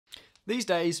These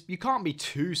days, you can't be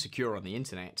too secure on the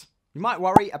internet. You might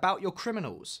worry about your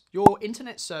criminals, your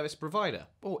internet service provider,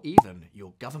 or even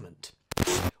your government.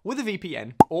 With a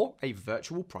VPN, or a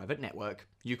virtual private network,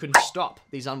 you can stop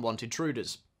these unwanted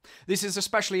intruders. This is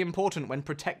especially important when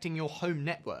protecting your home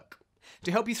network.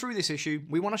 To help you through this issue,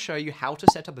 we want to show you how to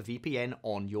set up a VPN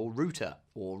on your router,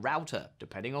 or router,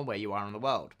 depending on where you are in the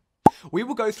world. We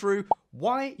will go through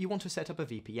why you want to set up a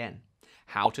VPN,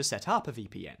 how to set up a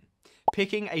VPN,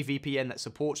 picking a VPN that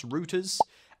supports routers,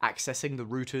 accessing the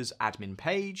router's admin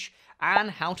page,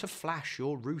 and how to flash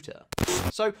your router.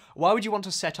 So, why would you want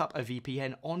to set up a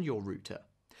VPN on your router?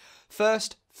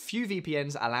 First, few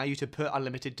VPNs allow you to put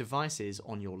unlimited devices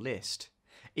on your list.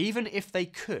 Even if they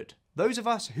could, those of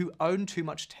us who own too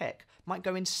much tech might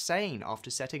go insane after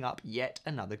setting up yet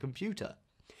another computer.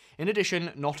 In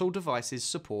addition, not all devices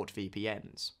support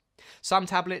VPNs. Some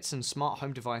tablets and smart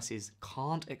home devices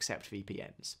can't accept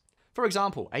VPNs. For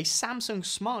example, a Samsung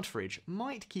smart fridge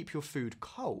might keep your food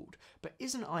cold, but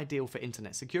isn't ideal for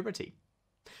internet security.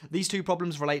 These two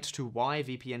problems relate to why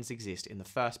VPNs exist in the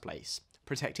first place: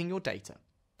 protecting your data.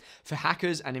 For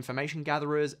hackers and information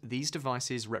gatherers, these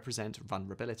devices represent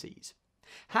vulnerabilities.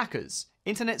 Hackers,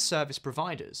 internet service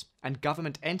providers, and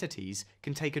government entities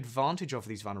can take advantage of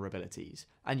these vulnerabilities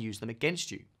and use them against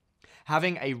you.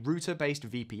 Having a router-based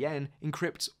VPN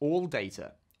encrypts all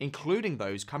data, including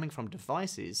those coming from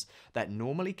devices that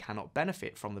normally cannot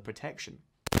benefit from the protection.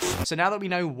 So now that we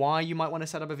know why you might want to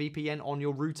set up a VPN on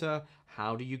your router,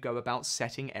 how do you go about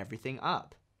setting everything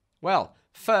up? Well,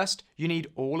 first, you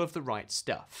need all of the right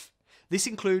stuff. This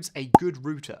includes a good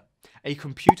router, a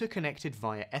computer connected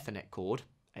via Ethernet cord,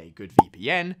 a good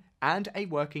VPN, and a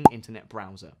working internet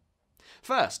browser.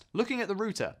 First, looking at the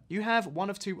router, you have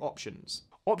one of two options.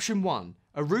 Option 1,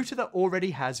 a router that already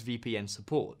has VPN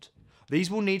support.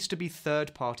 These will need to be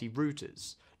third-party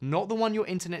routers, not the one your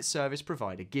internet service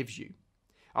provider gives you.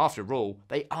 After all,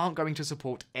 they aren't going to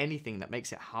support anything that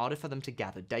makes it harder for them to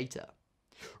gather data.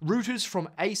 Routers from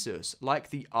ASUS, like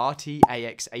the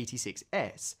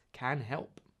RT-AX86S, can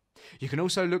help. You can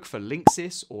also look for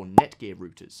Linksys or Netgear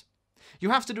routers. You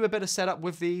have to do a bit of setup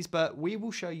with these, but we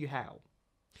will show you how.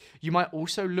 You might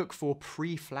also look for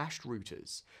pre-flashed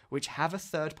routers, which have a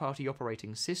third-party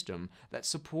operating system that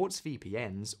supports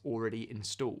VPNs already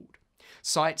installed.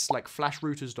 Sites like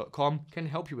flashrouters.com can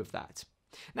help you with that.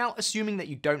 Now, assuming that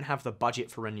you don't have the budget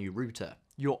for a new router,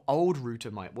 your old router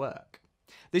might work.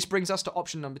 This brings us to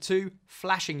option number 2,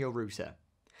 flashing your router.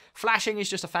 Flashing is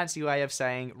just a fancy way of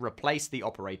saying replace the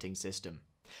operating system.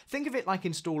 Think of it like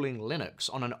installing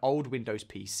Linux on an old Windows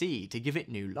PC to give it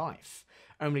new life,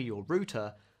 only your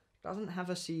router doesn't have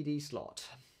a CD slot.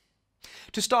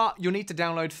 To start, you'll need to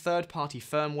download third-party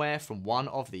firmware from one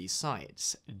of these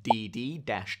sites, dd-wrt.com,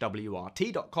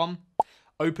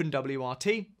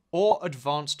 OpenWRT, or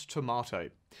Advanced Tomato.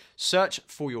 Search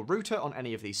for your router on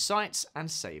any of these sites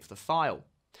and save the file.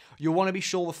 You'll want to be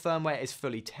sure the firmware is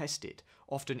fully tested,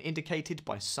 often indicated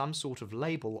by some sort of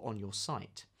label on your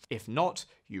site. If not,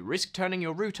 you risk turning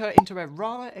your router into a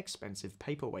rather expensive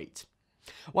paperweight.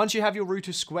 Once you have your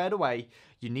router squared away,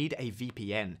 you need a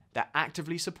VPN that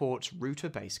actively supports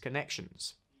router-based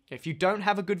connections. If you don't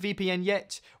have a good VPN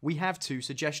yet, we have two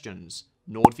suggestions: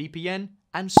 NordVPN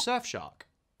and Surfshark.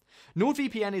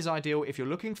 NordVPN is ideal if you're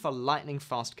looking for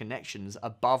lightning-fast connections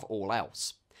above all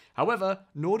else. However,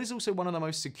 Nord is also one of the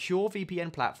most secure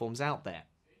VPN platforms out there.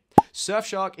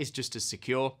 Surfshark is just as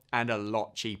secure and a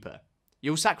lot cheaper.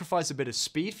 You'll sacrifice a bit of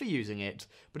speed for using it,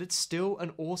 but it's still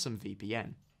an awesome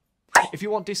VPN. If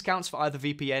you want discounts for either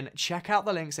VPN, check out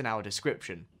the links in our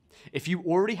description. If you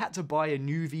already had to buy a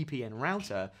new VPN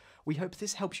router, we hope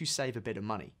this helps you save a bit of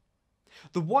money.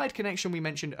 The wired connection we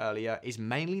mentioned earlier is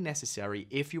mainly necessary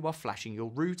if you are flashing your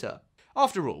router.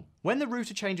 After all, when the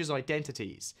router changes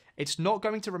identities, it's not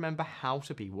going to remember how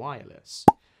to be wireless.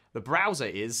 The browser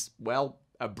is, well,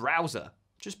 a browser.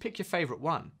 Just pick your favorite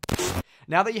one.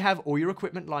 Now that you have all your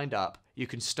equipment lined up, you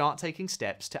can start taking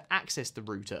steps to access the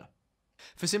router.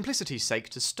 For simplicity's sake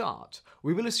to start,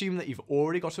 we will assume that you've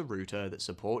already got a router that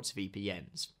supports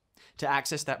VPNs. To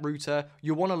access that router,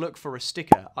 you'll want to look for a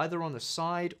sticker either on the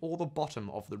side or the bottom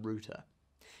of the router.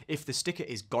 If the sticker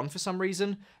is gone for some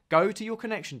reason, go to your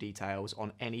connection details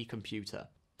on any computer.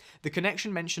 The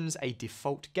connection mentions a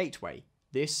default gateway.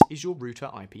 This is your router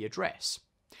IP address.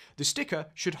 The sticker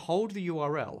should hold the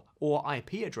URL or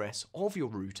IP address of your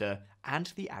router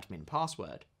and the admin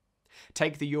password.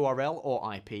 Take the URL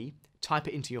or IP, type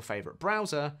it into your favorite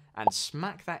browser, and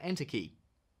smack that enter key.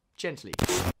 Gently.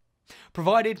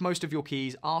 Provided most of your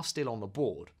keys are still on the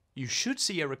board, you should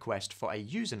see a request for a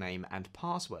username and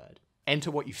password.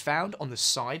 Enter what you found on the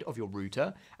side of your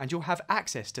router and you'll have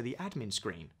access to the admin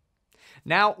screen.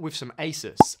 Now, with some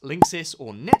ASUS, Linksys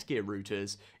or Netgear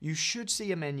routers, you should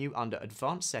see a menu under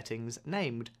Advanced Settings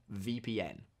named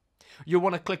VPN. You'll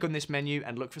want to click on this menu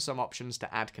and look for some options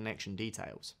to add connection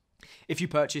details. If you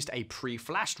purchased a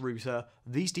pre-flashed router,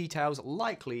 these details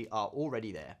likely are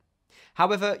already there.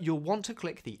 However, you'll want to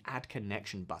click the Add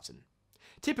Connection button.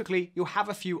 Typically, you'll have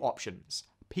a few options: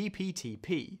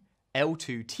 PPTP,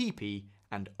 L2TP,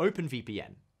 and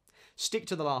OpenVPN. Stick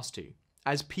to the last two,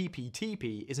 as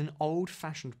PPTP is an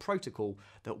old-fashioned protocol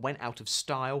that went out of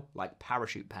style like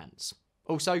parachute pants.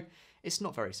 Also, it's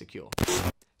not very secure.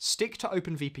 Stick to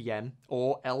OpenVPN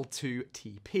or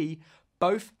L2TP,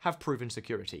 both have proven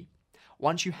security.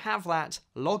 Once you have that,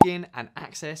 log in and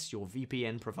access your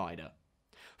VPN provider.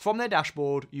 From their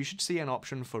dashboard, you should see an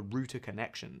option for router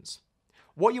connections.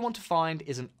 What you want to find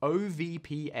is an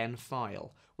OVPN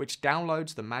file, which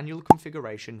downloads the manual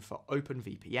configuration for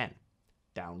OpenVPN.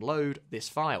 Download this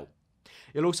file.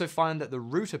 You'll also find that the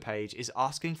router page is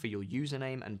asking for your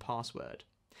username and password.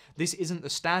 This isn't the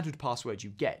standard password you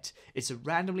get, it's a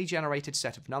randomly generated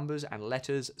set of numbers and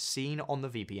letters seen on the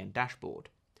VPN dashboard.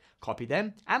 Copy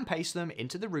them and paste them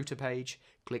into the router page,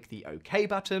 click the OK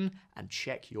button, and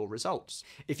check your results.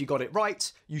 If you got it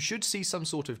right, you should see some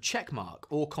sort of check mark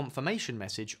or confirmation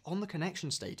message on the connection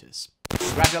status.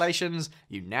 Congratulations,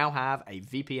 you now have a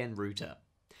VPN router.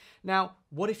 Now,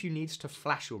 what if you need to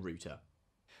flash your router?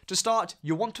 To start,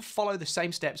 you'll want to follow the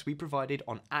same steps we provided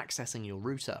on accessing your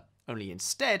router, only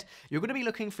instead, you're going to be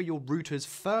looking for your router's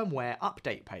firmware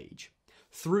update page.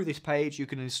 Through this page, you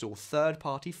can install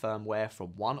third-party firmware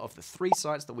from one of the 3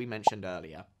 sites that we mentioned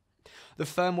earlier. The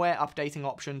firmware updating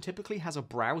option typically has a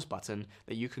browse button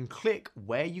that you can click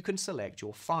where you can select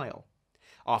your file.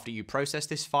 After you process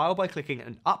this file by clicking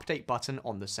an update button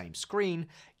on the same screen,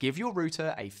 give your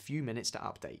router a few minutes to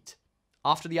update.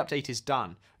 After the update is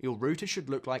done, your router should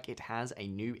look like it has a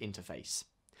new interface.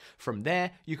 From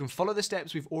there, you can follow the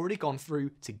steps we've already gone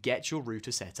through to get your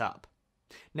router set up.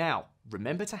 Now,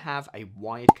 remember to have a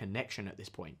wired connection at this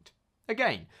point.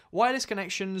 Again, wireless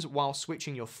connections while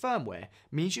switching your firmware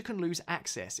means you can lose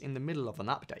access in the middle of an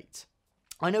update.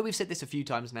 I know we've said this a few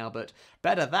times now, but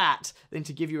better that than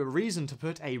to give you a reason to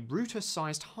put a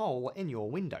router-sized hole in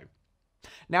your window.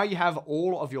 Now you have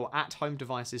all of your at-home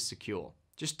devices secure.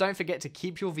 Just don't forget to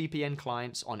keep your VPN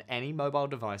clients on any mobile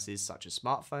devices such as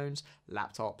smartphones,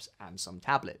 laptops, and some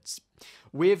tablets.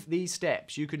 With these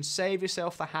steps, you can save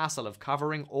yourself the hassle of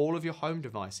covering all of your home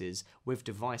devices with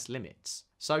device limits.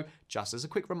 So, just as a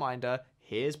quick reminder,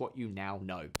 here's what you now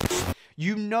know.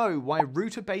 You know why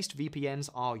router-based VPNs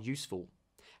are useful,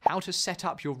 how to set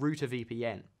up your router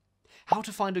VPN, how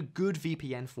to find a good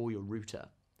VPN for your router,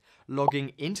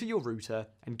 logging into your router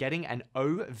and getting an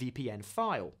OVPN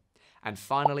file, and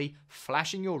finally,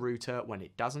 flashing your router when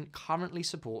it doesn't currently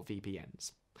support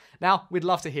VPNs. Now, we'd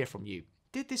love to hear from you.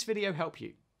 Did this video help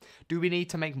you? Do we need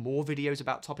to make more videos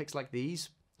about topics like these?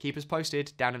 Keep us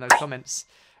posted down in those comments.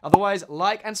 Otherwise,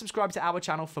 like and subscribe to our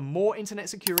channel for more internet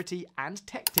security and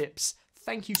tech tips.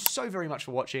 Thank you so very much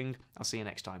for watching. I'll see you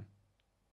next time.